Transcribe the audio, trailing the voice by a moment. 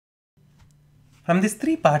From this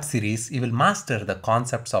three-part series, you will master the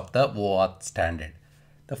concepts of the OAuth standard.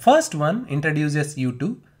 The first one introduces you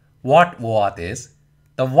to what OAuth is.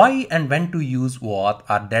 The why and when to use OAuth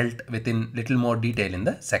are dealt with in little more detail in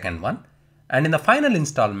the second one. And in the final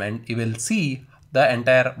installment, you will see the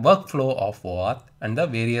entire workflow of OAuth and the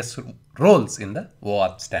various roles in the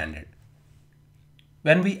OAuth standard.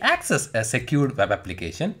 When we access a secured web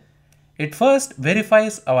application, it first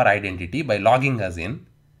verifies our identity by logging us in,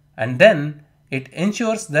 and then it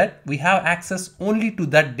ensures that we have access only to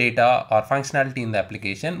that data or functionality in the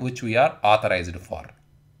application which we are authorized for.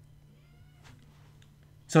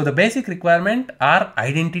 So the basic requirement are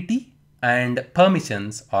identity and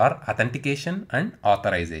permissions or authentication and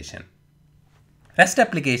authorization. REST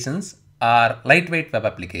applications are lightweight web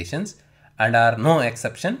applications and are no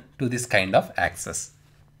exception to this kind of access.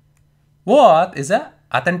 OAuth is an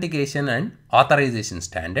authentication and authorization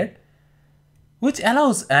standard which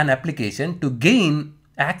allows an application to gain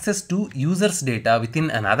access to users' data within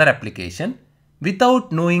another application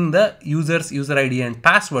without knowing the user's user ID and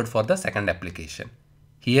password for the second application.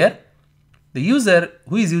 Here, the user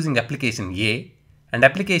who is using application A and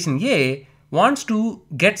application A wants to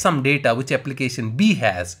get some data which application B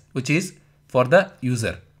has, which is for the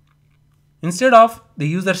user. Instead of the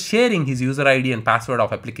user sharing his user ID and password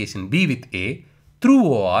of application B with A through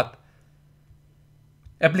OAuth,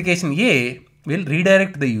 application A will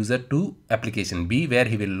redirect the user to application B where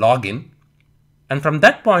he will log in, and from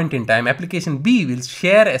that point in time application B will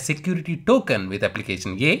share a security token with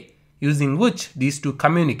application A using which these two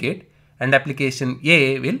communicate, and application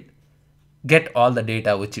A will get all the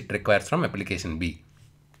data which it requires from application B.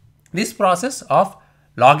 This process of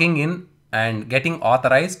logging in and getting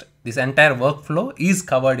authorized, this entire workflow is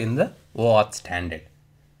covered in the OAuth standard.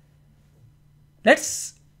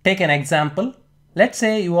 Let's take an example. Let's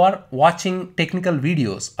say you are watching technical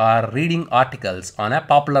videos or reading articles on a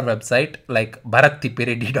popular website like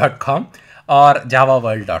Thippireddy.com or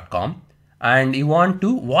javaworld.com, and you want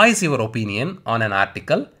to voice your opinion on an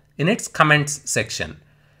article in its comments section.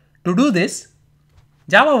 To do this,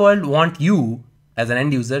 JavaWorld wants you as an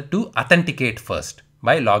end user to authenticate first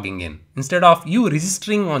by logging in. Instead of you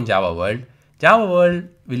registering on JavaWorld, JavaWorld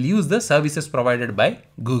will use the services provided by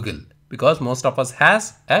Google because most of us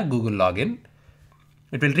has a Google login.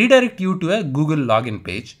 It will redirect you to a Google login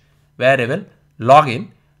page where you will log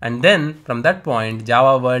in, and then from that point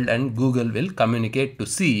JavaWorld and Google will communicate to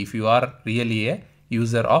see if you are really a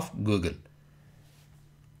user of Google.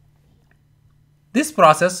 This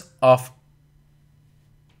process of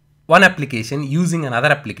one application using another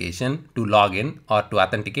application to log in or to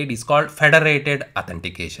authenticate is called federated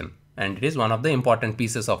authentication, and it is one of the important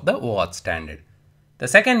pieces of the OAuth standard. The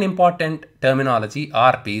second important terminology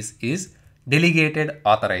or piece is delegated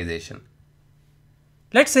authorization.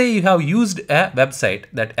 Let's say you have used a website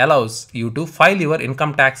that allows you to file your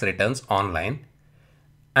income tax returns online,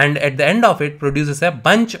 and at the end of it produces a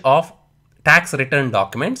bunch of tax return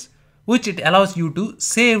documents which it allows you to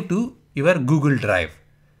save to your Google Drive.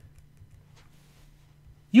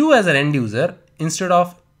 You as an end user, instead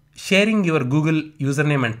of sharing your Google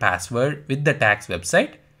username and password with the tax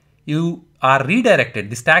website, you are redirected.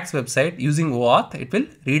 This tax website using OAuth, it will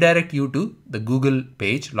redirect you to the Google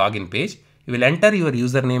page, login page. You will enter your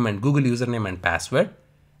username and Google username and password,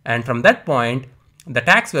 and from that point the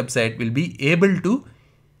tax website will be able to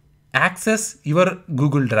access your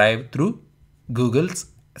Google Drive through Google's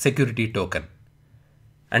security token,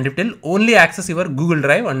 and it will only access your Google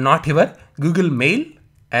Drive and not your Google Mail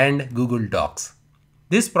and Google Docs.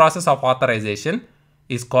 This process of authorization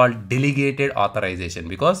is called delegated authorization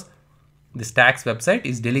because this tax website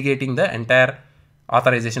is delegating the entire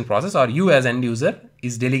authorization process, or you as end user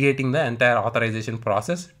is delegating the entire authorization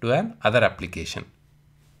process to an other application.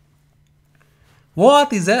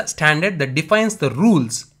 OAuth is a standard that defines the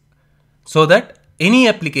rules so that any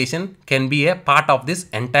application can be a part of this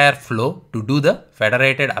entire flow to do the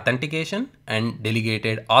federated authentication and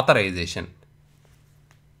delegated authorization.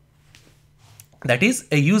 That is,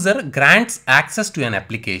 a user grants access to an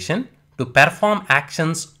application to perform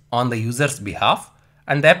actions on the user's behalf,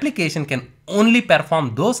 and the application can only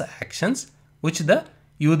perform those actions which the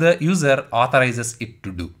user authorizes it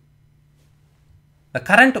to do. The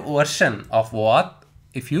current version of OAuth,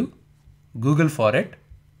 if you Google for it,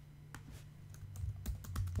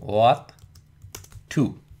 OAuth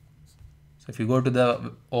 2. So if you go to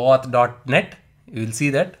the OAuth.net, you will see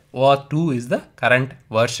that OAuth 2 is the current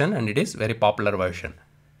version and it is very popular version.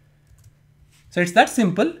 So it's that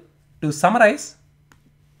simple. To summarize,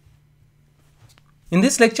 in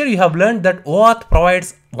this lecture you have learned that OAuth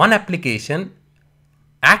provides one application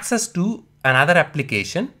access to another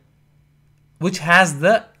application which has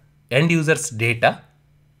the end user's data,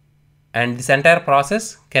 and this entire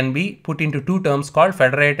process can be put into two terms called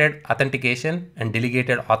federated authentication and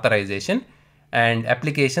delegated authorization, and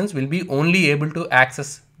applications will be only able to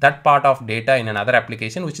access that part of data in another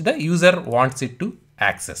application which the user wants it to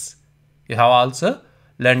access. You have also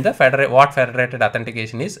learned the what federated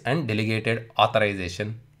authentication is and delegated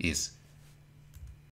authorization is.